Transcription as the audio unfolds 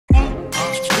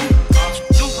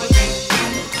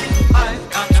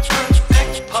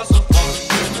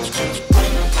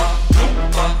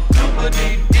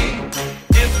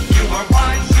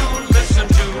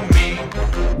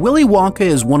Willy Wonka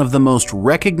is one of the most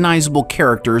recognizable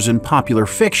characters in popular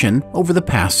fiction over the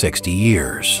past 60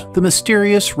 years. The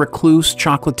mysterious, recluse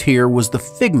chocolatier was the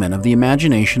figment of the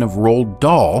imagination of Roald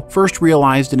Dahl, first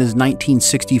realized in his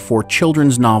 1964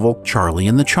 children's novel Charlie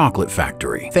and the Chocolate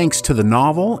Factory. Thanks to the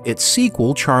novel, its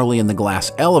sequel Charlie and the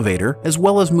Glass Elevator, as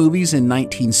well as movies in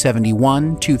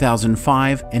 1971,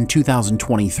 2005, and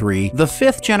 2023, the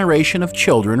fifth generation of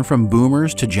children from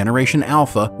boomers to Generation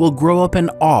Alpha will grow up in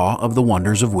awe of the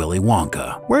wonders of Willy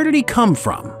Wonka. Where did he come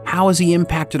from? How has he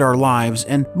impacted our lives?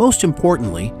 And most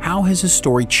importantly, how has his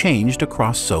story changed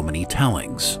across so many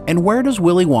tellings? And where does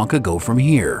Willy Wonka go from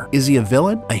here? Is he a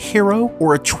villain, a hero,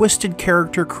 or a twisted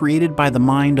character created by the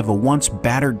mind of a once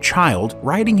battered child,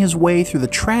 riding his way through the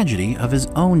tragedy of his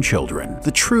own children?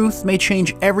 The truth may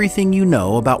change everything you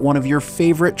know about one of your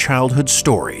favorite childhood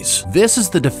stories. This is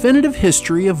the definitive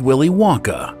history of Willy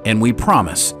Wonka, and we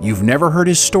promise you've never heard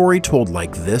his story told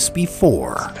like this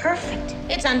before. Perfect.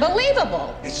 It's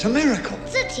unbelievable. It's a miracle.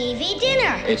 It's a TV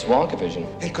dinner. It's Wonka vision.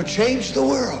 It could change the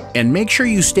world. And make sure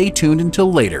you stay tuned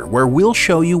until later, where we'll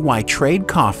show you why Trade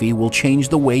Coffee will change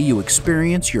the way you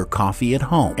experience your coffee at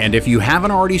home. And if you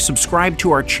haven't already subscribed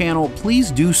to our channel,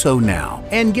 please do so now.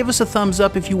 And give us a thumbs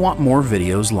up if you want more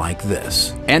videos like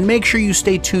this. And make sure you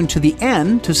stay tuned to the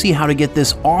end to see how to get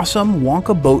this awesome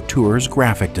Wonka Boat Tours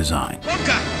graphic design.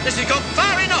 Wonka, this has gone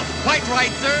far enough. Quite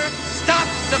right, sir. Stop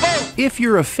the boat. If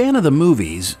you're a fan of the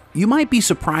movies, you might be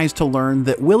surprised to learn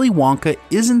that Willy Wonka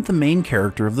isn't the main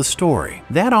character of the story.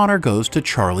 That honor goes to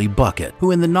Charlie Bucket,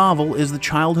 who in the novel is the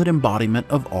childhood embodiment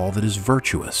of all that is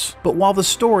virtuous. But while the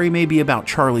story may be about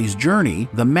Charlie's journey,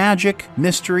 the magic,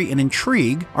 mystery, and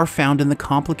intrigue are found in the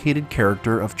complicated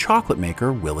character of chocolate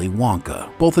maker Willy Wonka.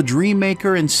 Both a dream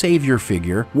maker and savior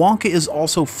figure, Wonka is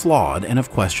also flawed and of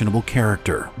questionable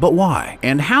character. But why?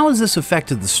 And how has this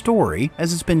affected the story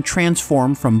as it's been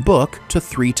transformed from book to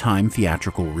 3-time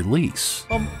theatrical release?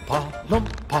 Lumpa,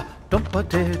 lumpa,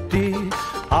 dumpa-diddy.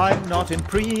 I'm not in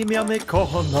premium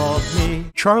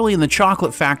economy. Charlie and the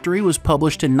Chocolate Factory was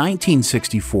published in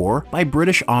 1964 by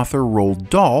British author Roald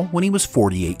Dahl when he was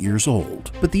 48 years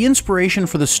old. But the inspiration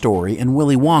for the story and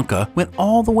Willy Wonka went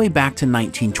all the way back to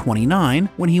 1929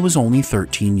 when he was only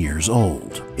 13 years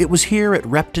old. It was here at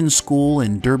Repton School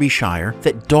in Derbyshire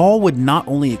that Dahl would not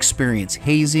only experience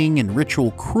hazing and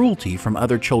ritual cruelty from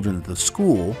other children at the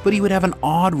school, but he would have an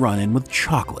odd run-in with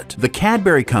chocolate. The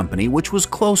Cadbury Company, which was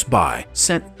close by,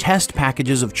 sent test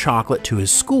packages of chocolate to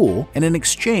his school, and in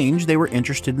exchange they were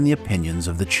interested in the opinions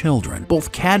of the children.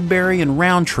 Both Cadbury and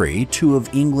Rowntree, two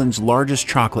of England's largest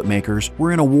chocolate makers,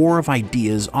 were in a war of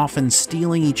ideas, often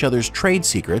stealing each other's trade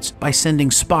secrets by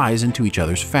sending spies into each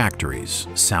other's factories.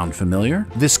 Sound familiar?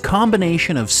 This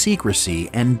combination of secrecy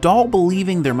and Dahl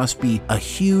believing there must be a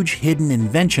huge hidden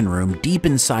invention room deep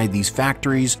inside these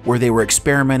factories where they were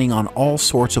experimenting on all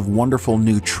sorts of wonderful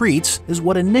new treats is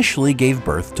what initially gave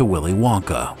birth to Willy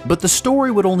Wonka. But the story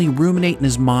would only ruminate in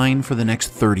his mind for the next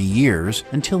 30 years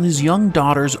until his young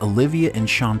daughters Olivia and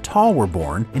Chantal were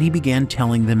born and he began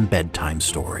telling them bedtime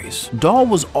stories. Dahl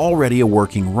was already a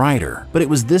working writer, but it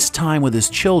was this time with his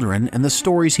children and the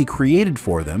stories he created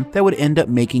for them that would end up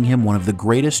making him one of the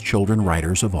greatest children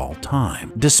writers of all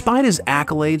time. Despite his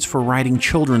accolades for writing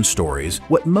children's stories,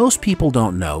 what most people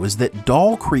don't know is that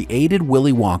Dahl created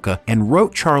Willy Wonka and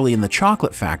wrote Charlie and the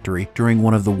Chocolate Factory during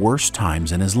one of the worst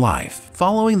times in his life.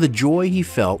 Following the joy he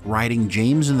felt writing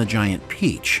James and the Giant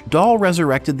Peach, Dahl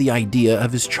resurrected the idea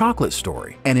of his chocolate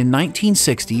story, and in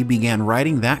 1960 began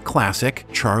writing that classic,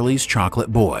 Charlie's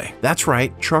Chocolate Boy. That's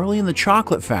right, Charlie and the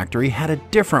Chocolate Factory had a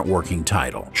different working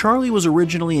title. Charlie was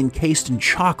originally encased in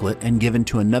chocolate and given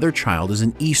to another child as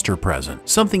an Easter present.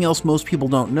 Something else most people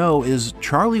don't know is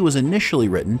Charlie was initially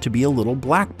written to be a little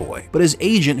black boy, but his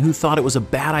agent, who thought it was a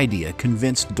bad idea,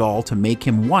 convinced Dahl to make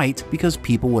him white because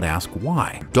people would ask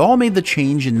why. Dahl made the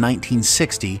change in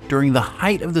 1960 during the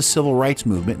height of the civil rights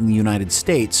movement in the United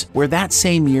States, where that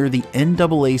same year the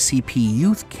NAACP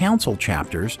Youth Council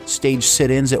chapters staged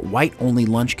sit-ins at white-only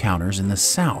lunch counters in the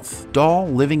South. Dahl,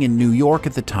 living in New York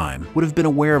at the time, would have been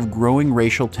aware of growing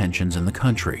racial tensions in the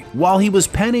country. While he was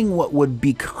penning what would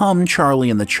become Charlie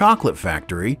and the Chocolate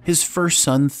Factory, his first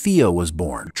son Theo was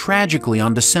born. Tragically,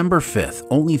 on December 5th,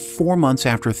 only 4 months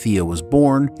after Theo was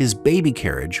born, his baby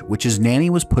carriage, which his nanny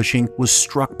was pushing, was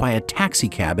struck by a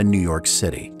taxicab in New York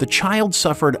City. The child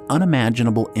suffered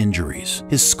unimaginable injuries.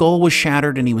 His skull was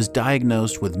shattered and he was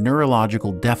diagnosed with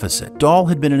neurological deficit. Dahl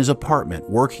had been in his apartment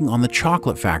working on the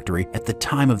chocolate factory at the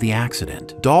time of the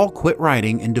accident. Dahl quit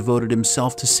writing and devoted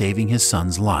himself to saving his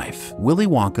son's life. Willy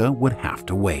Wonka would have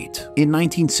to wait. In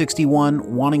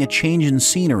 1961, wanting a change in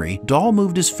scenery, Dahl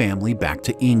moved his family back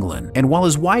to England. And while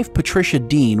his wife Patricia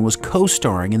Dean was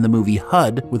co-starring in the movie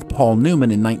HUD with Paul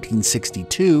Newman in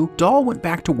 1962, Dahl went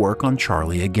back to work on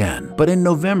Charlie again. But in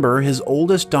November, his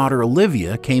oldest daughter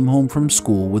Olivia came home from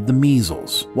school with the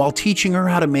measles. While teaching her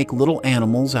how to make little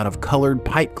animals out of colored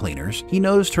pipe cleaners, he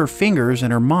noticed her fingers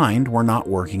and her mind were not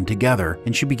working together,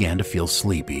 and she began to feel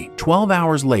sleepy. 12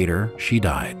 hours later, she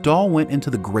died. Dahl went into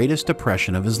the greatest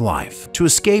depression of his life. To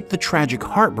escape the tragic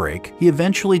heartbreak, he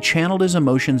eventually channeled his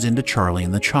emotions into Charlie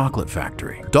and the Chocolate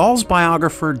Factory. Dahl's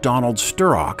biographer Donald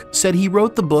Sturrock said he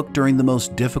wrote the book during the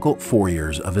most difficult 4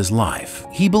 years of his life.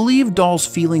 He believed Dahl's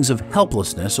feelings of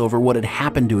helplessness over what had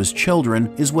happened to his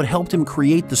children is what helped him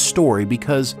create the story,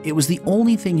 because it was the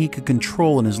only thing he could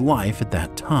control in his life at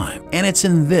that time. And it's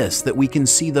in this that we can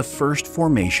see the first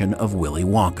formation of Willy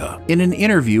Wonka. In an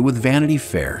interview with Vanity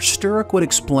Fair, Sturrock would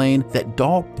explain that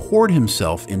Dahl poured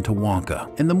himself into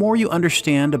Wonka. And the more you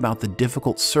understand about the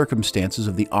difficult circumstances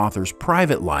of the author's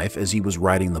private life as he was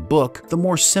writing the book, the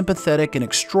more sympathetic and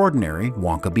extraordinary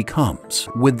Wonka becomes.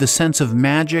 With the sense of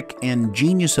magic and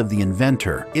genius of the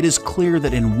inventor, it is clear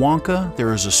that in Wonka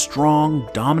there is a strong,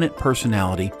 dominant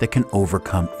personality that can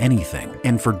overcome anything.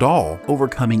 And for Dahl,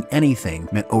 overcoming anything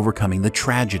meant overcoming the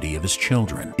tragedy of his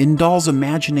children. In Dahl's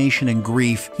imagination and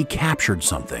grief, he captured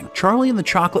something. Charlie and the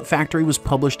Chocolate Factory was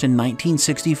published in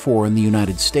 1964 in the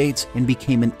United States and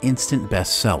became an instant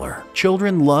bestseller.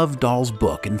 Children loved Dahl's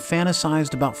book and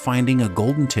fantasized about finding a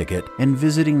golden ticket and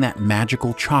visiting that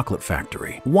magical chocolate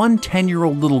factory. One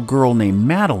 10-year-old little girl named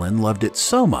Madeline loved it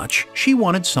so much, she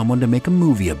wanted someone to make a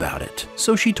movie about it.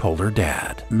 So she told her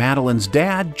dad. Madeline's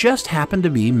dad just happened to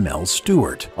be Mel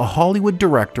Stewart, a Hollywood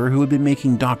director who had been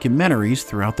making documentaries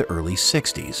throughout the early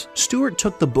 60s. Stewart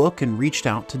took the book and reached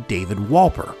out to David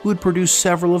Walper, who had produced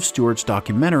several of Stewart's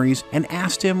documentaries, and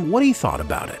asked him what he thought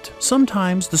about it.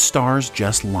 Sometimes the stars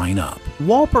just line up.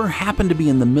 Walper happened to be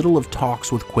in the middle of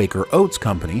talks with Quaker Oats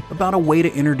Company about a way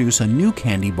to introduce a new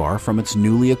candy bar from its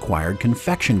newly acquired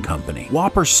confection company.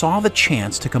 Walper saw the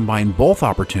chance to combine both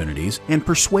opportunities and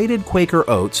persuaded Quaker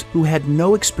Oats, who had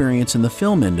no experience in the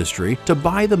film industry, to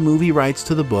buy the movie rights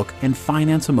to the book and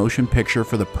finance a motion picture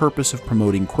for the purpose of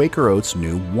promoting Quaker Oats'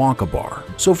 new Wonka bar.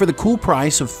 So for the cool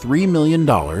price of $3 million,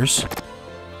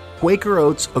 Quaker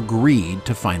Oats agreed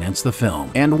to finance the film.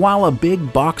 And while a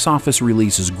big box office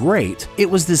release is great, it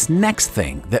was this next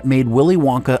thing that made Willy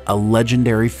Wonka a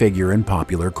legendary figure in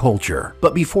popular culture.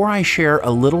 But before I share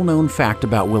a little known fact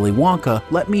about Willy Wonka,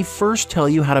 let me first tell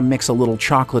you how to mix a little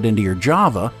chocolate into your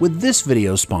Java with this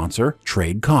video sponsor,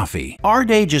 Trade Coffee. Our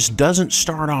day just doesn't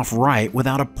start off right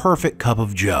without a perfect cup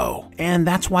of joe, and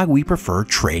that's why we prefer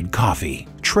Trade Coffee.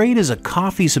 Trade is a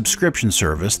coffee subscription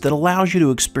service that allows you to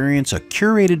experience a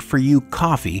curated for you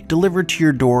coffee delivered to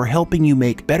your door, helping you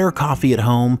make better coffee at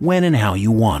home when and how you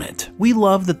want it. We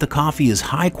love that the coffee is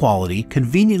high quality,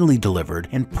 conveniently delivered,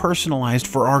 and personalized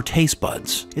for our taste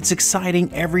buds. It's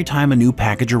exciting every time a new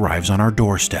package arrives on our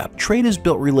doorstep. Trade has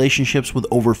built relationships with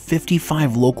over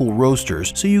 55 local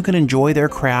roasters so you can enjoy their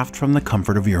craft from the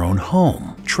comfort of your own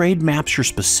home. Trade maps your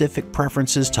specific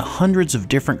preferences to hundreds of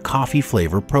different coffee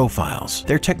flavor profiles.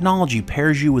 Their technology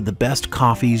pairs you with the best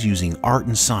coffees using art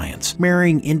and science,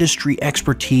 marrying industry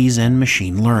expertise and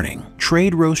machine learning.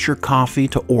 Trade roasts your coffee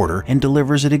to order and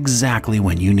delivers it exactly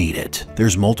when you need it.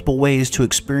 There's multiple ways to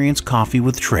experience coffee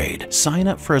with Trade. Sign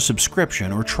up for a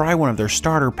subscription or try one of their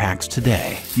starter packs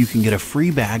today. You can get a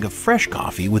free bag of fresh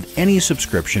coffee with any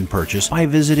subscription purchase by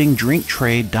visiting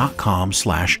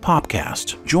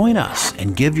drinktrade.com/popcast. Join us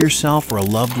and give yourself or a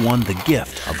loved one the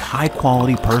gift of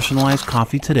high-quality personalized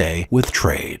coffee today with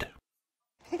Trade.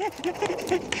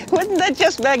 Wasn't that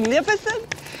just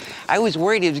magnificent? I was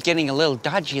worried it was getting a little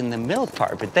dodgy in the milk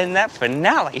part, but then that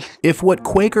finale. If what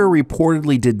Quaker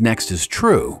reportedly did next is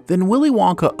true, then Willy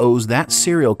Wonka owes that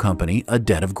cereal company a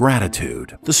debt of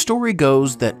gratitude. The story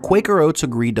goes that Quaker Oats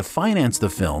agreed to finance the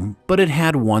film, but it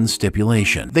had one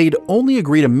stipulation. They'd only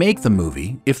agree to make the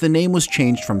movie if the name was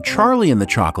changed from Charlie and the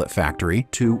Chocolate Factory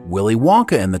to Willy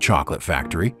Wonka and the Chocolate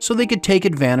Factory, so they could take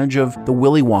advantage of the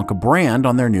Willy Wonka brand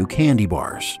on their new candy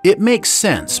bars. It makes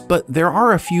sense evidence, but there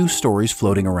are a few stories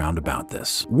floating around about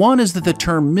this. One is that the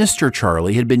term Mr.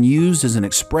 Charlie had been used as an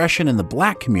expression in the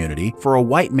black community for a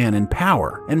white man in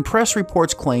power, and press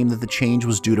reports claim that the change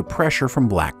was due to pressure from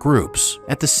black groups.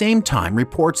 At the same time,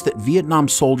 reports that Vietnam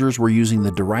soldiers were using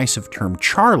the derisive term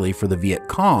Charlie for the Viet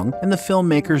Cong, and the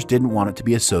filmmakers didn't want it to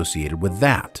be associated with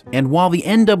that. And while the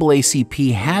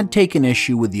NAACP had taken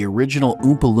issue with the original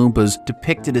Oompa Loompas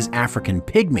depicted as African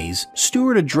pygmies,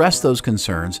 Stewart addressed those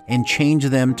concerns and changed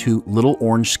them to little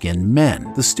orange-skinned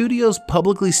men. The studios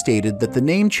publicly stated that the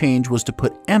name change was to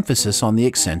put emphasis on the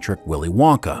eccentric Willy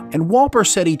Wonka, and Walper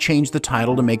said he changed the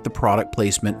title to make the product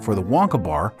placement for the Wonka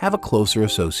bar have a closer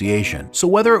association. So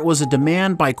whether it was a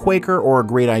demand by Quaker or a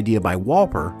great idea by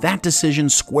Walper, that decision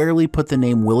squarely put the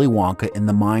name Willy Wonka in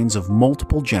the minds of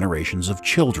multiple generations of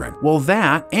children. Well,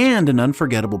 that and an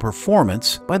unforgettable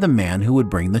performance by the man who would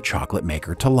bring the chocolate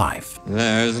maker to life.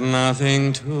 There's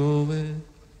nothing to it.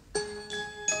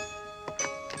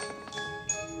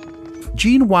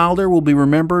 Gene Wilder will be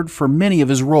remembered for many of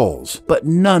his roles, but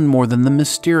none more than the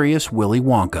mysterious Willy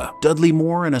Wonka. Dudley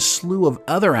Moore and a slew of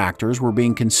other actors were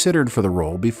being considered for the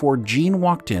role before Gene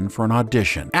walked in for an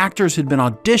audition. Actors had been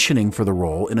auditioning for the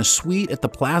role in a suite at the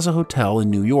Plaza Hotel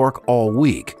in New York all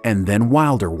week, and then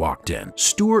Wilder walked in.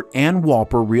 Stewart and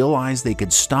Walper realized they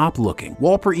could stop looking.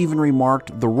 Walper even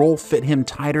remarked the role fit him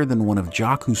tighter than one of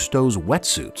Jacques Cousteau's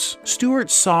wetsuits. Stewart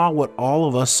saw what all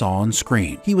of us saw on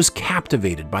screen. He was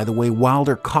captivated by the way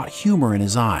Wilder caught humor in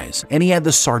his eyes, and he had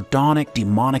the sardonic,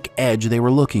 demonic edge they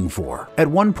were looking for. At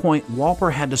one point,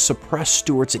 Walper had to suppress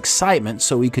Stewart's excitement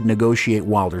so he could negotiate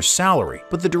Wilder's salary,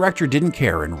 but the director didn't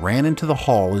care and ran into the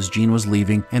hall as Gene was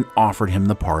leaving and offered him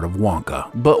the part of Wonka.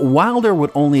 But Wilder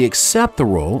would only accept the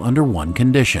role under one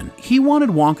condition. He wanted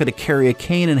Wonka to carry a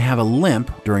cane and have a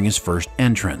limp during his first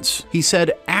entrance. He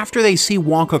said after they see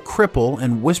Wonka cripple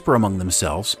and whisper among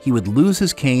themselves, he would lose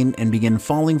his cane and begin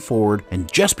falling forward,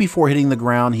 and just before hitting the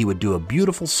ground, he would do a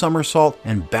beautiful somersault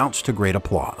and bounce to great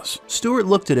applause. Stewart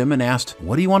looked at him and asked,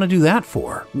 "What do you want to do that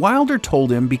for?" Wilder told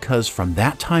him, "Because from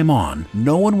that time on,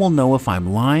 no one will know if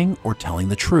I'm lying or telling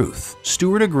the truth."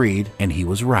 Stewart agreed, and he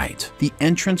was right. The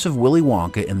entrance of Willy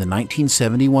Wonka in the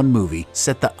 1971 movie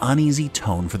set the uneasy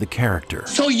tone for the character.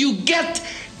 So you get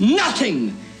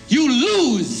nothing. You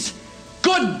lose.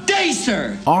 Good day,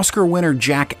 sir! Oscar winner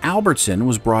Jack Albertson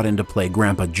was brought in to play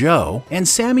Grandpa Joe, and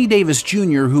Sammy Davis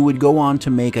Jr., who would go on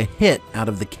to make a hit out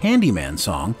of the Candyman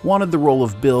song, wanted the role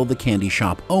of Bill, the candy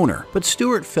shop owner, but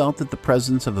Stewart felt that the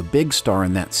presence of a big star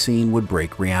in that scene would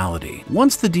break reality.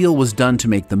 Once the deal was done to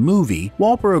make the movie,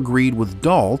 Walper agreed with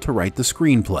Dahl to write the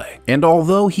screenplay. And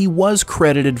although he was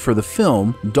credited for the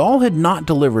film, Dahl had not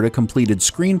delivered a completed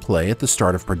screenplay at the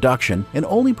start of production and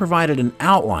only provided an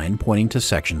outline pointing to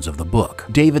sections of the book.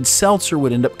 David Seltzer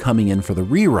would end up coming in for the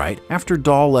rewrite after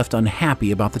Dahl left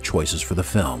unhappy about the choices for the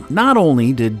film. Not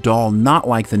only did Dahl not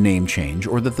like the name change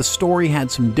or that the story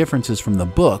had some differences from the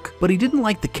book, but he didn't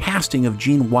like the casting of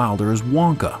Gene Wilder as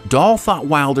Wonka. Dahl thought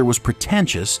Wilder was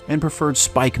pretentious and preferred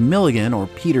Spike Milligan or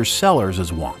Peter Sellers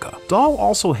as Wonka. Dahl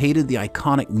also hated the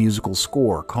iconic musical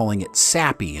score, calling it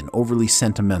sappy and overly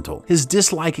sentimental. His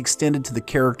dislike extended to the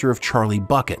character of Charlie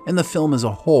Bucket and the film as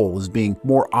a whole as being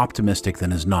more optimistic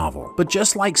than his novel. But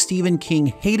just like Stephen King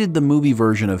hated the movie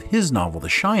version of his novel The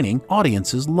Shining,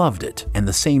 audiences loved it. And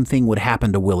the same thing would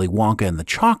happen to Willy Wonka and the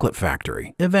Chocolate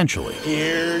Factory, eventually.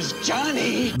 Here's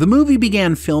Johnny! The movie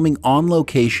began filming on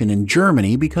location in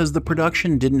Germany because the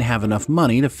production didn't have enough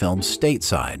money to film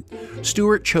stateside.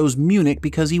 Stewart chose Munich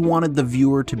because he wanted the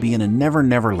viewer to be in a Never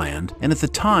Never Land, and at the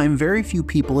time, very few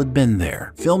people had been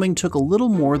there. Filming took a little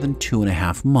more than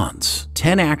 2.5 months.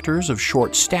 10 actors of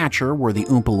short stature were the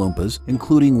Oompa Loompas,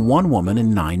 including one woman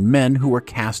and 9 men who were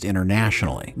cast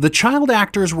internationally. The child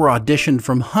actors were auditioned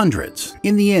from hundreds.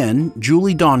 In the end,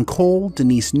 Julie Dawn Cole,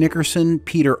 Denise Nickerson,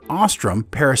 Peter Ostrom,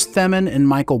 Paris Themin, and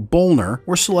Michael Bollner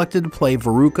were selected to play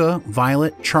Veruca,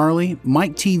 Violet, Charlie,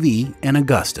 Mike TV, and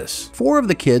Augustus. 4 of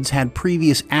the kids had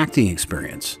previous acting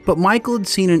experience, but Michael had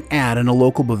seen an ad in a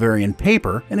local Bavarian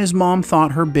paper, and his mom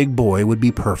thought her big boy would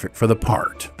be perfect for the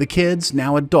part. The kids,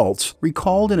 now adults,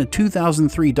 recalled in a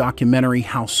 2003 documentary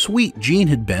how sweet Gene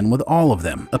had been with all of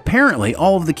them. Apparently,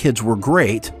 all of the kids were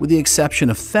great, with the exception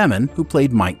of Themin, who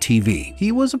played Mike TV.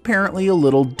 He was apparently a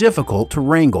little difficult to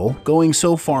wrangle, going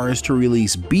so far as to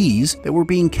release bees that were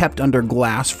being kept under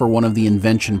glass for one of the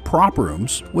invention prop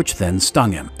rooms, which then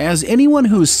stung him. As anyone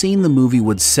who's seen the movie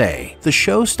would say, the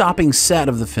show-stopping set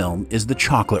of the film is the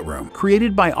Chocolate Room.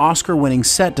 Created by Oscar-winning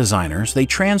set designers, they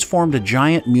transformed a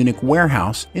giant Munich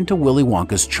warehouse into Willy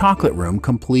Wonka's Chocolate Room,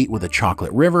 complete with a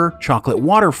chocolate river, chocolate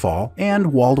waterfall,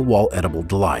 and wall-to-wall wall edible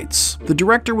delights. The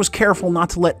director was careful not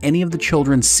to let any of the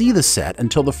children see the set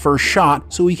until the first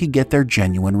shot so he could get their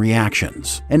genuine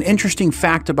reactions. An interesting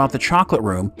fact about the chocolate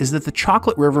room is that the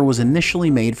chocolate river was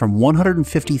initially made from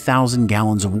 150,000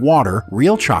 gallons of water,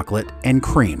 real chocolate, and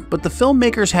cream. But the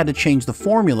filmmakers had to change the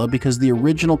formula because the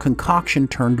original concoction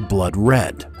turned blood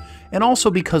red. And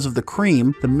also because of the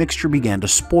cream, the mixture began to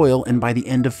spoil, and by the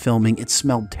end of filming, it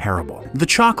smelled terrible. The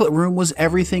chocolate room was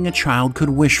everything a child could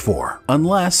wish for,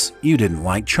 unless you didn't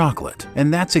like chocolate.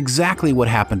 And that's exactly what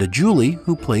happened to Julie,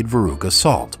 who played Veruca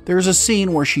Salt. There's a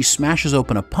scene where she smashes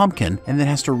open a pumpkin and then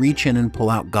has to reach in and pull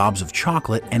out gobs of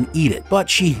chocolate and eat it. But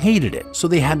she hated it, so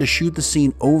they had to shoot the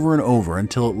scene over and over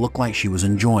until it looked like she was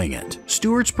enjoying it.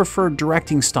 Stewart's preferred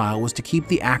directing style was to keep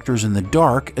the actors in the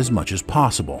dark as much as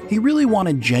possible. He really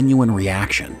wanted genuine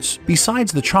reactions.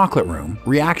 Besides the chocolate room,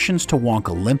 reactions to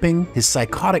Wonka limping, his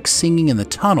psychotic singing in the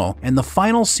tunnel, and the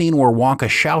final scene where Wonka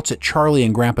shouts at Charlie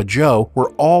and Grandpa Joe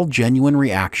were all genuine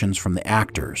reactions from the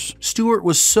actors. Stewart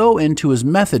was so into his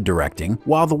method directing,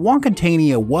 while the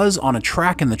Wonkatania was on a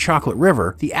track in the chocolate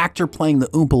river, the actor playing the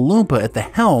Oompa Loompa at the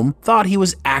helm thought he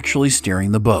was actually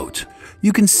steering the boat.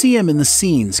 You can see him in the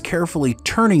scenes carefully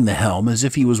turning the helm as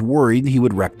if he was worried he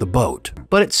would wreck the boat.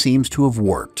 But it seems to have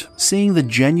worked. Seeing the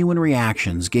genuine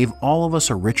reactions gave all of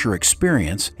us a richer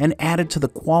experience and added to the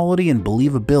quality and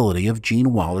believability of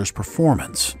Gene Wilder's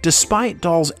performance. Despite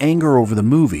Dahl's anger over the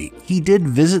movie, he did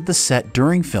visit the set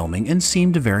during filming and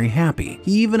seemed very happy.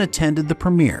 He even attended the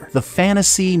premiere. The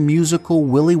fantasy musical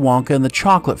Willy Wonka and the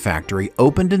Chocolate Factory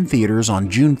opened in theaters on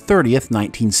June 30th,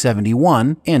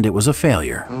 1971, and it was a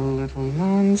failure.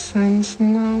 Nonsense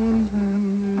now and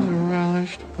then is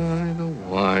relished by the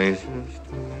wisest.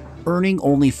 Earning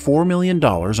only $4 million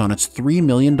on its $3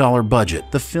 million budget,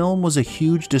 the film was a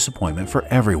huge disappointment for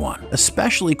everyone,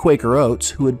 especially Quaker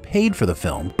Oats, who had paid for the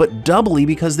film, but doubly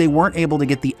because they weren't able to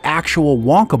get the actual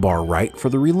Wonka bar right for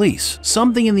the release.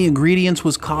 Something in the ingredients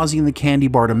was causing the candy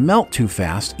bar to melt too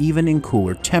fast, even in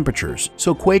cooler temperatures,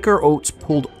 so Quaker Oats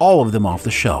pulled all of them off the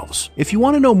shelves. If you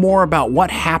want to know more about what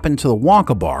happened to the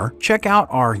Wonka bar, check out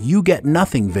our You Get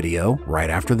Nothing video right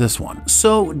after this one.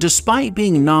 So, despite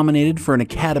being nominated for an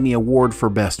Academy Award for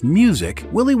Best Music,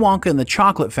 Willy Wonka and the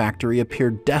Chocolate Factory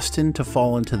appeared destined to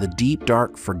fall into the deep,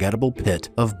 dark, forgettable pit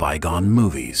of bygone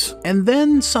movies. And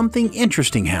then something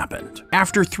interesting happened.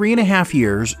 After 3.5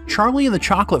 years, Charlie and the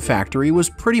Chocolate Factory was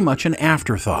pretty much an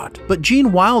afterthought. But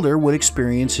Gene Wilder would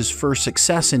experience his first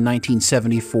success in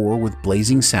 1974 with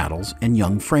Blazing Saddles and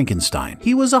Young Frankenstein.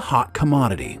 He was a hot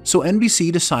commodity, so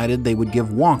NBC decided they would give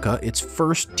Wonka its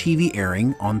first TV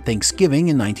airing on Thanksgiving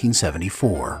in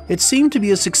 1974. It seemed to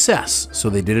be a success, so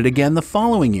they did it again the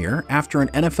following year after an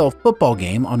NFL football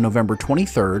game on November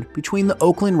 23rd between the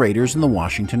Oakland Raiders and the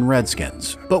Washington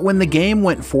Redskins. But when the game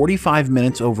went 45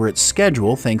 minutes over its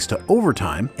schedule thanks to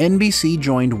overtime, NBC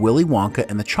joined Willy Wonka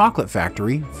and the Chocolate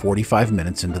Factory 45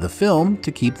 minutes into the film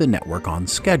to keep the network on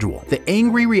schedule. The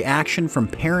angry reaction from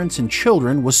parents and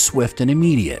children was swift and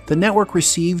immediate. The network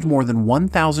received more than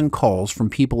 1,000 calls from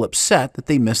people upset that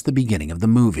they missed the beginning of the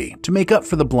movie. To make up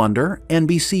for the blunder,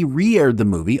 NBC re-aired the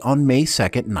movie on May 2,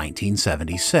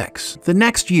 1976. The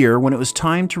next year, when it was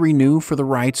time to renew for the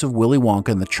rights of Willy Wonka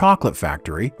and the Chocolate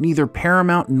Factory, neither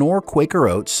Paramount nor Quaker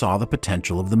Oats saw the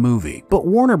potential of the movie. But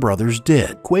Warner Brothers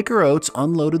did. Quaker Oats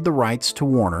unloaded the rights to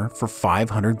Warner for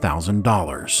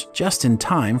 $500,000, just in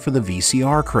time for the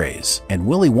VCR craze, and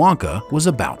Willy Wonka was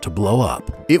about to blow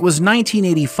up. It was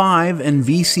 1985 and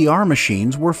VCR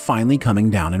machines were finally coming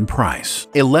down in price.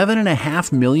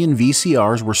 11.5 million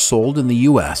VCRs were sold in the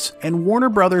US, and Warner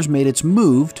Brothers made its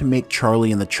move to make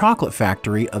Charlie and the Chocolate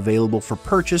Factory available for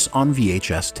purchase on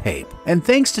VHS tape. And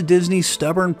thanks to Disney's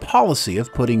stubborn policy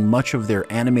of putting much of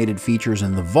their animated features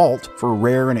in the vault for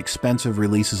rare and expensive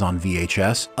releases on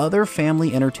VHS, other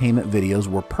family entertainment videos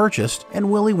were purchased, and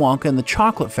Willy Wonka and the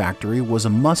Chocolate Factory was a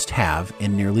must-have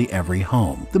in nearly every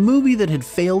home. The movie that had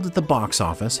failed at the box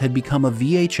office had become a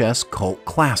VHS cult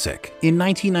classic. In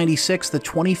 1996, the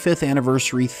 25th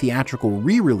anniversary theatrical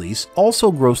re-release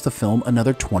also grossed the film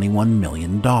another $21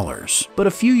 million. But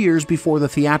a few years before the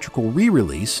theatrical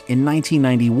re-release, in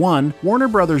 1991, Warner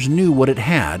Brothers knew what it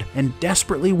had and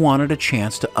desperately wanted a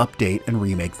chance to update and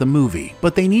remake the movie.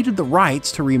 But they needed the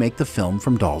rights to remake the film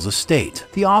from Dahl's estate.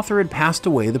 The author had passed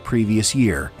away the previous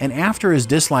year, and after his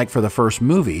dislike for the first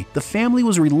movie, the family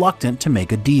was reluctant to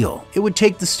make a deal. It would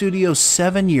take the studio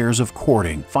 7 years of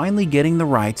courting, finally getting the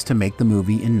rights to make the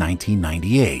movie in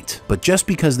 1998. But just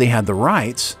because they had the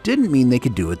rights didn't mean they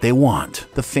could do what they want.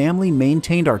 But the family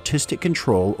maintained artistic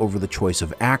control over the choice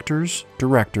of actors,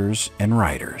 directors, and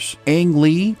writers. Ang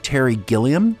Lee, Terry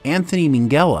Gilliam, Anthony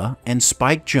Minghella, and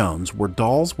Spike Jonze were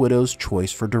Dahl's widow's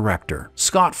choice for director.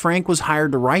 Scott Frank was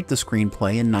hired to write the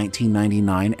screenplay in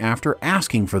 1999 after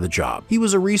asking for the job. He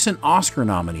was a recent Oscar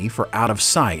nominee for Out of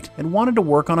Sight and wanted to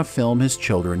work on a film his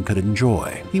children could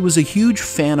enjoy. He was a huge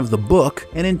fan of the book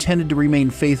and intended to remain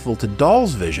faithful to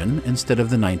Dahl's vision instead of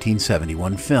the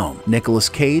 1971 film. Nicolas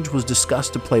Cage was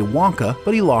discussed to play Wonka,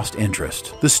 but he lost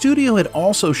interest. The studio had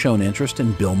also shown interest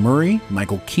in Bill Murray,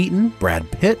 Michael Keaton, Brad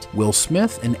Pitt, Will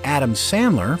Smith, and Adam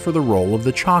Sandler for the role of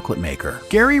the chocolate maker.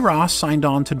 Gary Ross signed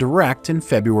on to direct in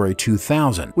February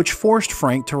 2000, which forced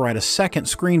Frank to write a second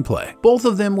screenplay. Both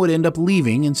of them would end up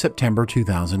leaving in September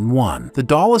 2001. The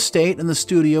Dahl estate and the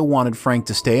studio wanted Frank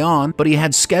to stay on, but he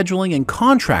had scheduling and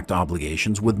contract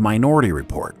obligations with Minority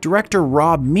Report. Director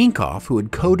Rob Minkoff, who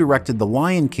had co-directed The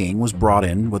Lion King, was brought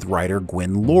in with writer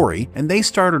Gwen Laurie, and they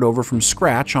started over from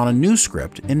scratch on a new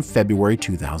script in February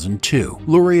 2002.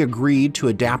 Laurie agreed to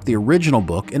adapt the original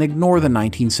book and ignore the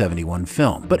 1971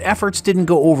 film, but efforts didn't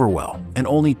go over well, and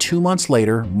only 2 months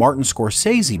later, Martin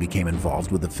Scorsese became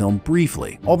involved with the film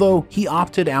briefly, although he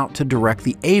opted out to direct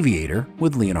The Aviator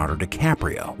with Leonardo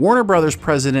DiCaprio. Warner Brothers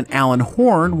president Alan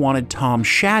Horn wanted Tom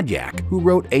Shadyac, who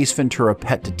wrote Ace Ventura: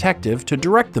 Pet Detective, to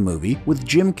direct the movie with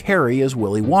Jim Carrey as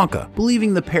Willy Wonka,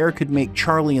 believing the pair could make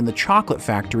Charlie and the Chocolate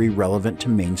Factory relevant to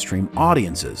mainstream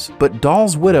audiences. But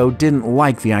Dahl's widow didn't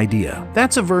like the idea.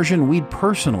 That's a version we'd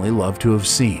personally love to have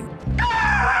seen.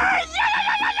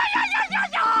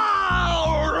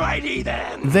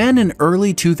 Then in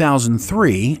early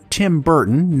 2003, Tim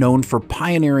Burton, known for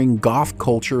pioneering goth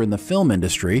culture in the film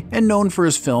industry and known for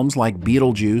his films like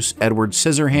Beetlejuice, Edward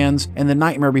Scissorhands, and The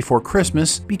Nightmare Before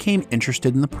Christmas, became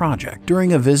interested in the project.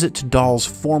 During a visit to Dahl's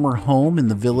former home in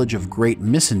the village of Great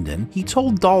Missenden, he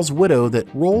told Dahl's widow that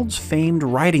Roald's famed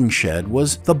writing shed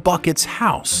was the Bucket's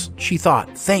house. She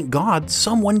thought, thank God,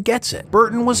 someone gets it.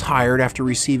 Burton was hired after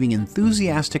receiving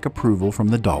enthusiastic approval from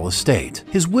the Dahl estate.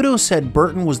 His widow said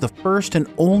Burton was the first and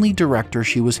only director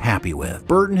she was happy with.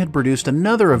 Burton had produced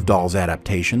another of Dahl's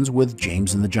adaptations with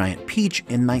James and the Giant Peach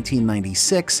in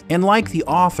 1996, and like the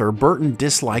author, Burton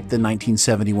disliked the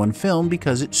 1971 film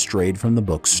because it strayed from the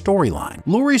book's storyline.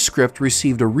 Laurie's script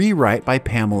received a rewrite by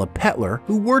Pamela Petler,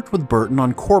 who worked with Burton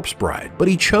on Corpse Bride, but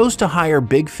he chose to hire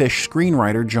Big Fish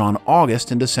screenwriter John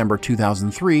August in December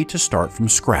 2003 to start from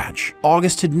scratch.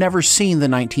 August had never seen the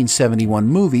 1971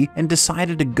 movie and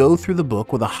decided to go through the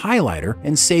book with a highlighter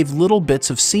and save little bits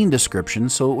of scene description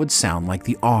so it would sound like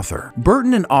the author.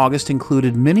 Burton and August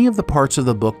included many of the parts of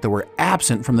the book that were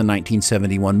absent from the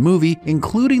 1971 movie,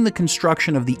 including the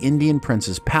construction of the Indian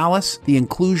Prince's palace, the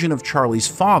inclusion of Charlie's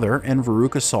father, and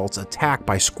Veruca Salt's attack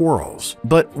by squirrels.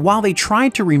 But while they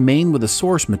tried to remain with the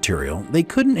source material, they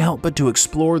couldn't help but to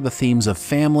explore the themes of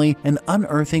family and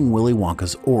unearthing Willy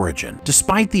Wonka's origin.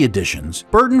 Despite the additions,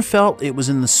 Burton felt it was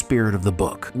in the spirit of the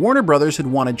book. Warner Brothers had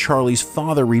wanted Charlie's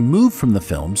father removed from the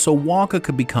film so Wonka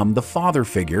could become the father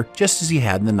figure, just as he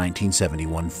had in the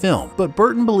 1971 film. But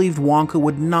Burton believed Wonka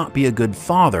would not be a good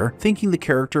father, thinking the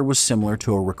character was similar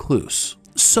to a recluse.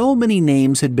 So many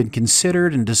names had been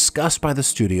considered and discussed by the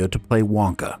studio to play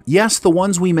Wonka. Yes, the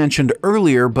ones we mentioned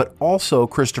earlier, but also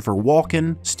Christopher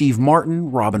Walken, Steve Martin,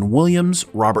 Robin Williams,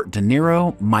 Robert De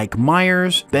Niro, Mike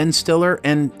Myers, Ben Stiller,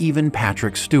 and even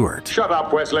Patrick Stewart. Shut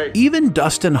up, Wesley! Even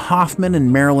Dustin Hoffman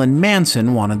and Marilyn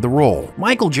Manson wanted the role.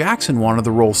 Michael Jackson wanted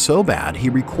the role so bad, he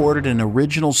recorded an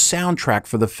original soundtrack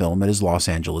for the film at his Los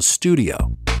Angeles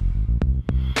studio.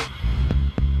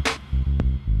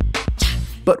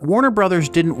 But Warner Brothers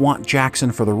didn't want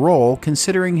Jackson for the role,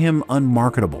 considering him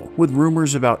unmarketable, with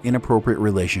rumors about inappropriate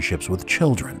relationships with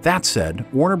children. That said,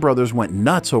 Warner Brothers went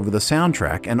nuts over the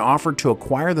soundtrack and offered to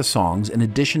acquire the songs in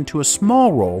addition to a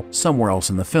small role somewhere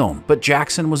else in the film, but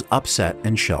Jackson was upset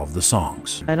and shelved the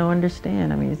songs. I don't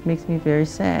understand. I mean, it makes me very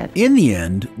sad. In the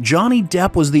end, Johnny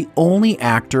Depp was the only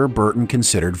actor Burton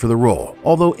considered for the role,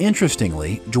 although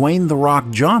interestingly, Dwayne "The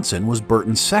Rock" Johnson was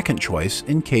Burton's second choice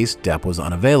in case Depp was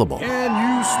unavailable.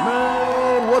 Smell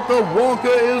what the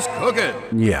Wonka is cooking.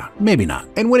 Yeah, maybe not.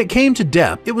 And when it came to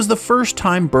Depp, it was the first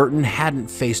time Burton hadn't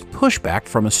faced pushback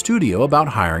from a studio about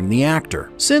hiring the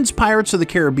actor. Since Pirates of the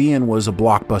Caribbean was a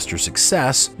blockbuster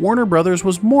success, Warner Brothers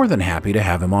was more than happy to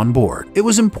have him on board. It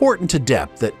was important to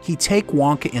Depp that he take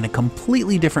Wonka in a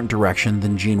completely different direction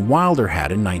than Gene Wilder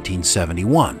had in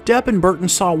 1971. Depp and Burton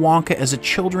saw Wonka as a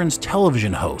children's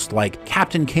television host like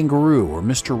Captain Kangaroo or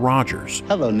Mr. Rogers.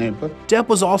 Hello, neighbor. Depp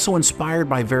was also inspired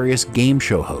by various game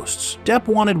show show hosts. Depp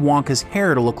wanted Wonka's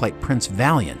hair to look like Prince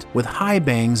Valiant, with high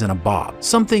bangs and a bob,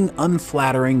 something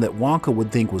unflattering that Wonka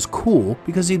would think was cool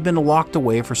because he'd been locked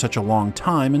away for such a long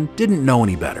time and didn't know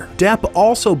any better. Depp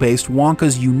also based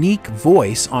Wonka's unique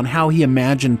voice on how he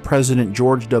imagined President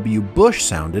George W. Bush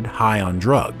sounded high on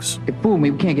drugs. They fooled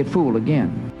me, we can't get fooled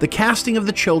again. The casting of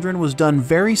the children was done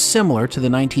very similar to the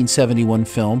 1971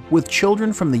 film, with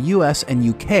children from the US and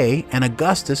UK and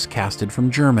Augustus casted from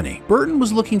Germany. Burton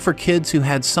was looking for kids who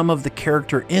had some of the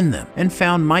character in them and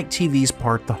found Mike TV's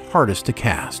part the hardest to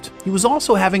cast. He was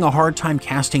also having a hard time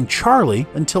casting Charlie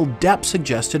until Depp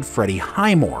suggested Freddie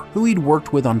Highmore, who he'd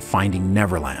worked with on Finding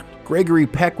Neverland. Gregory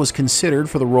Peck was considered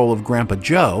for the role of Grandpa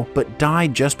Joe, but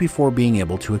died just before being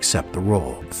able to accept the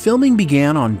role. Filming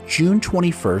began on June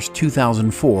 21,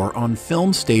 2004 on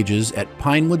film stages at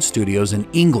Pinewood Studios in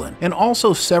England, and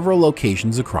also several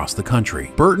locations across the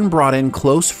country. Burton brought in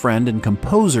close friend and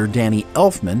composer Danny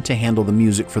Elfman to handle the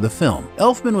music for the film.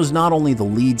 Elfman was not only the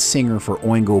lead singer for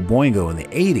Oingo Boingo in the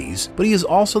 80s, but he is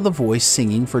also the voice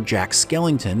singing for Jack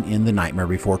Skellington in The Nightmare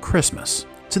Before Christmas.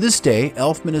 To this day,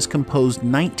 Elfman has composed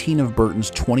 19 of Burton's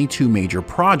 22 major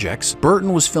projects.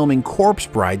 Burton was filming Corpse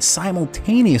Bride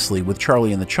simultaneously with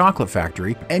Charlie and the Chocolate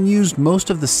Factory and used most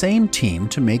of the same team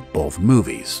to make both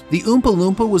movies. The Oompa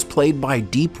Loompa was played by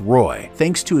Deep Roy,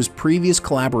 thanks to his previous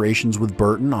collaborations with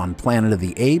Burton on Planet of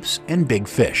the Apes and Big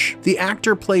Fish. The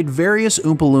actor played various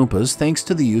Oompa Loompas thanks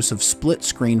to the use of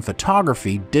split-screen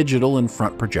photography, digital, and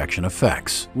front projection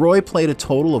effects. Roy played a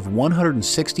total of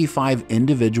 165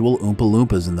 individual Oompa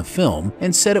Loompas in the film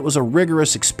and said it was a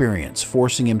rigorous experience,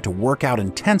 forcing him to work out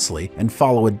intensely and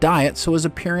follow a diet so his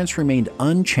appearance remained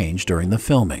unchanged during the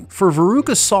filming. For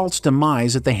Veruca Salt's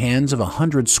demise at the hands of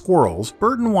 100 squirrels,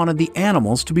 Burton wanted the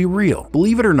animals to be real.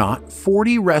 Believe it or not,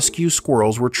 40 rescue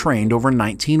squirrels were trained over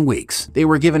 19 weeks. They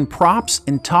were given props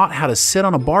and taught how to sit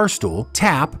on a bar stool,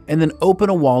 tap, and then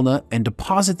open a walnut and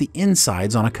deposit the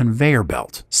insides on a conveyor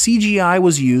belt. CGI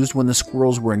was used when the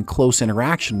squirrels were in close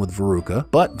interaction with Veruca,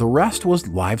 but the rest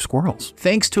was live squirrels.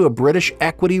 Thanks to a British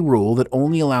equity rule that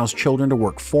only allows children to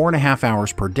work 4.5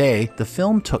 hours per day, the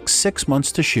film took 6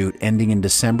 months to shoot, ending in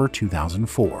December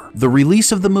 2004. The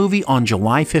release of the movie on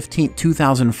July 15,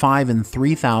 2005 in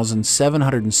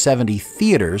 3,770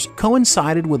 theaters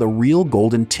coincided with a real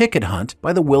golden ticket hunt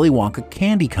by the Willy Wonka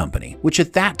Candy Company, which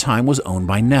at that time was owned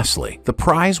by Nestle. The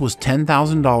prize was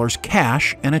 $10,000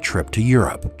 cash and a trip to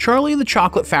Europe. Charlie and the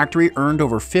Chocolate Factory earned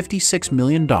over $56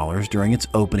 million during its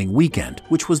opening weekend,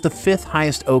 which was the 5th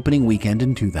highest opening weekend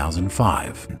in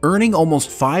 2005. Earning almost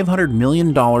 $500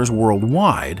 million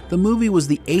worldwide, the movie was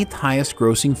the 8th highest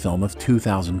grossing film of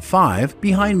 2005,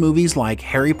 behind movies like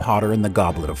Harry Potter and the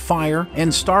Goblet of Fire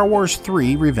and Star Wars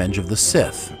 3: Revenge of the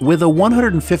Sith. With a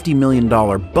 $150 million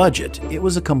budget, it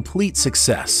was a complete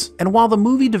success. And while the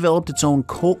movie developed its own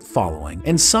cult following,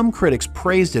 and some critics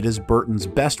praised it as Burton's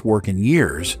best work in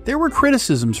years, there were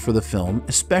criticisms for the film,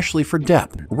 especially for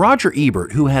Depp. Roger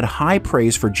Ebert, who had high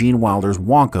praise for Gene Wilder's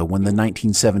Wonka when the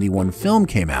 1971 film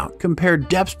came out, compared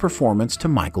Depp's performance to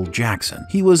Michael Jackson.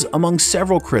 He was among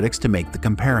several critics to make the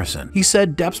comparison. He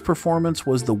said Depp's performance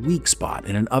was the weak spot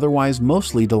in an otherwise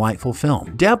mostly delightful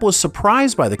film. Depp was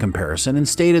surprised by the comparison and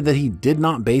stated that he did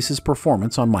not base his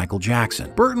performance on Michael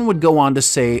Jackson. Burton would go on to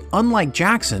say, unlike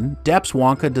Jackson, Depp's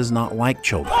Wonka does not like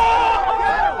children.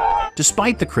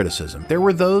 Despite the criticism, there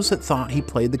were those that thought he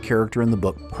played the character in the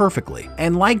book perfectly,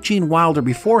 and like Gene Wilder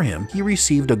before him, he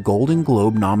received a Golden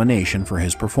Globe nomination for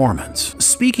his performance.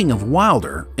 Speaking of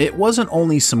Wilder, it wasn't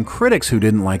only some critics who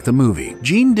didn't like the movie.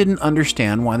 Gene didn't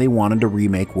understand why they wanted to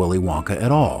remake Willy Wonka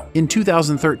at all. In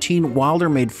 2013, Wilder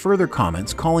made further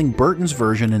comments calling Burton's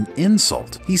version an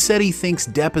insult. He said he thinks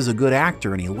Depp is a good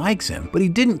actor and he likes him, but he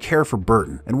didn't care for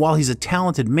Burton, and while he's a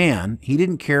talented man, he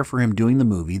didn't care for him doing the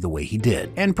movie the way he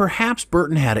did. And perhaps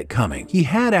Burton had it coming. He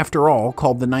had, after all,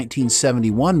 called the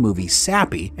 1971 movie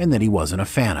sappy and that he wasn't a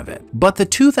fan of it. But the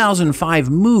 2005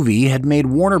 movie had made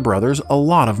Warner Brothers a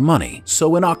lot of money,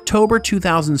 so in October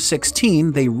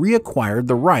 2016 they reacquired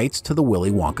the rights to the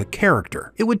Willy Wonka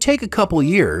character. It would take a couple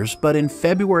years, but in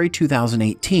February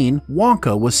 2018,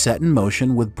 Wonka was set in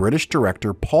motion with British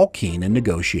director Paul Keane in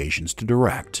negotiations to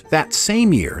direct. That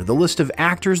same year, the list of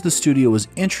actors the studio was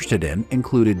interested in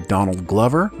included Donald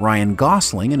Glover, Ryan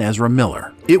Gosling, and Ezra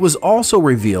Miller. It was also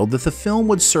revealed that the film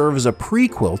would serve as a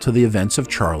prequel to the events of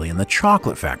Charlie and the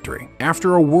Chocolate Factory.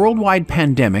 After a worldwide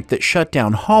pandemic that shut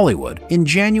down Hollywood, in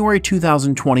January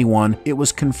 2021, it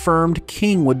was confirmed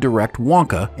King would direct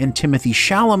Wonka, and Timothée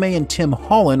Chalamet and Tim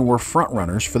Holland were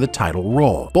frontrunners for the title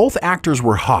role. Both actors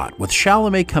were hot, with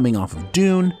Chalamet coming off of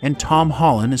Dune and Tom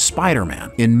Holland as Spider-Man.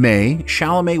 In May,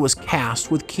 Chalamet was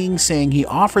cast, with King saying he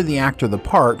offered the actor the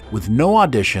part with no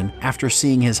audition after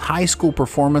seeing his high school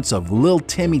performance of Lil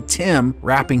Timmy Tim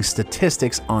rapping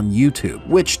statistics on YouTube,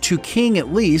 which to King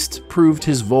at least proved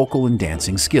his vocal and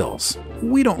dancing skills.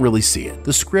 We don't really see it.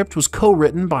 The script was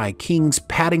co-written by King's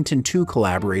Paddington 2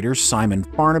 collaborators Simon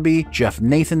Farnaby, Jeff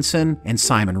Nathanson, and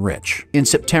Simon Rich. In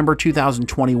September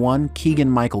 2021,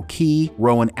 Keegan-Michael Key,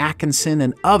 Rowan Atkinson,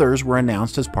 and others were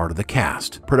announced as part of the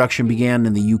cast. Production began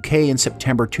in the UK in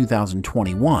September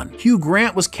 2021. Hugh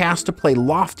Grant was cast to play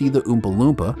Lofty the Oompa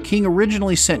Loompa. King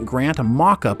originally sent Grant a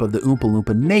mock-up of the Oompa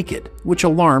Loompa naked, which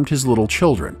alarmed his little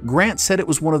children. Grant said it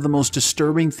was one of the most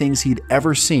disturbing things he'd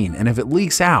ever seen, and if it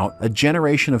leaks out, a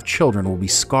generation of children will be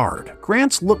scarred.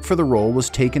 Grant's look for the role was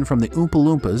taken from the Oompa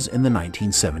Loompas in the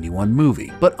 1971 movie.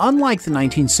 But unlike the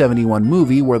 1971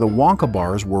 movie, where the Wonka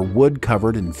bars were wood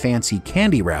covered in fancy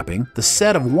candy wrapping, the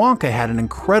set of Wonka had an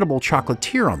incredible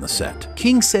chocolatier on the set.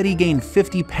 King said he gained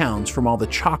 50 pounds from all the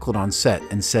chocolate on set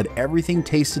and said everything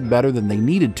tasted better than they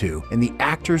needed to, and the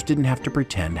actors didn't have to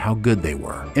pretend how good they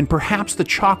were. And perhaps the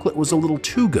chocolate was a little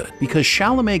too good, because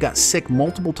Chalamet got sick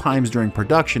multiple times during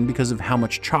production because of how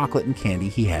much chocolate and candy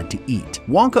he had to eat.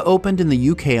 Wonka opened in the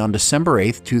UK on December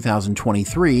 8,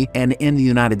 2023, and in the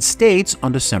United States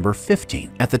on December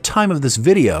 15. At the time of this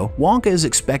video, Wonka is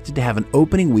expected to have an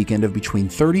opening weekend of between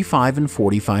 $35 and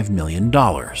 $45 million.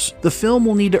 The film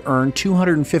will need to earn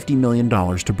 $250 million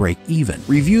to break even.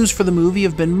 Reviews for the movie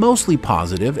have been mostly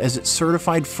positive, as it's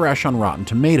certified fresh on Rotten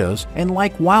Tomatoes, and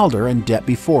like Wilder and Depp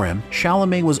before him,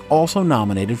 Chalamet was also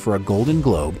nominated for a Golden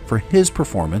Globe for his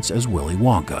performance as Willy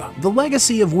Wonka. The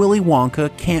legacy of Willy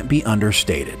Wonka can't be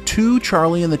understated. Two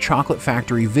Charlie and the Chocolate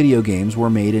Factory video games were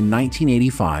made in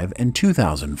 1985 and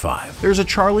 2005. There's a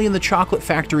Charlie and the Chocolate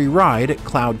Factory ride at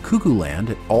Cloud Cuckoo Land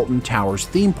at Alton Towers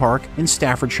theme park in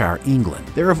Staffordshire, England.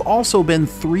 There have also been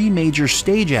 3 major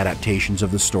stage adaptations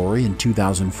of the story in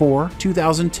 2004,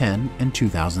 2010, and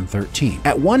 2013.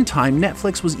 At one time,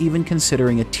 Netflix was even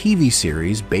considering a TV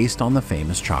series based on the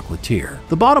famous chocolatier.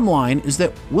 The bottom line is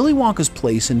that Willy Wonka's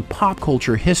place in pop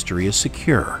culture history is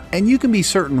secure, and you can be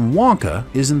certain Wonka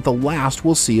isn't the last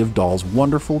we'll see of Dahl's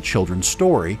wonderful children's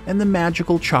story and the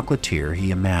magical chocolatier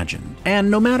he imagined. And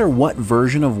no matter what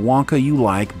version of Wonka you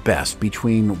like best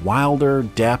between Wilder,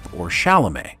 Depp, or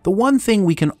Chalamet, the one thing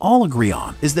we can all agree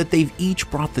on is that they've each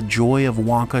brought the joy of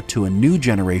Wonka to a new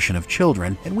generation of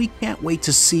children, and we can't wait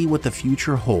to see what the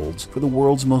future holds for the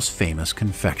world's most famous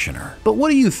confectioner. But what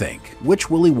do you think? Which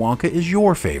Willy Wonka is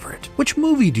your favorite? Which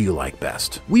movie do you like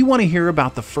best? We want to hear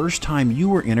about the first time you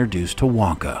were introduced to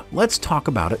Wonka. Let's talk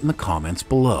about it in the comments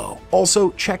below.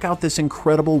 Also, check out this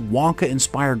incredible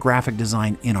Wonka-inspired graphic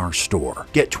design in our store.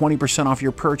 Get 20% off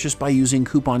your purchase by using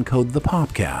coupon code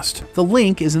THEPOPCAST. The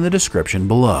link is in the description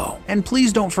below. And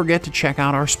please don't forget to check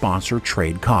out our sponsor,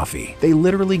 Trade Coffee. They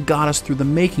literally got us through the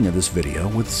making of this video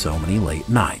with so many late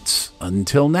nights.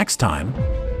 Until next time.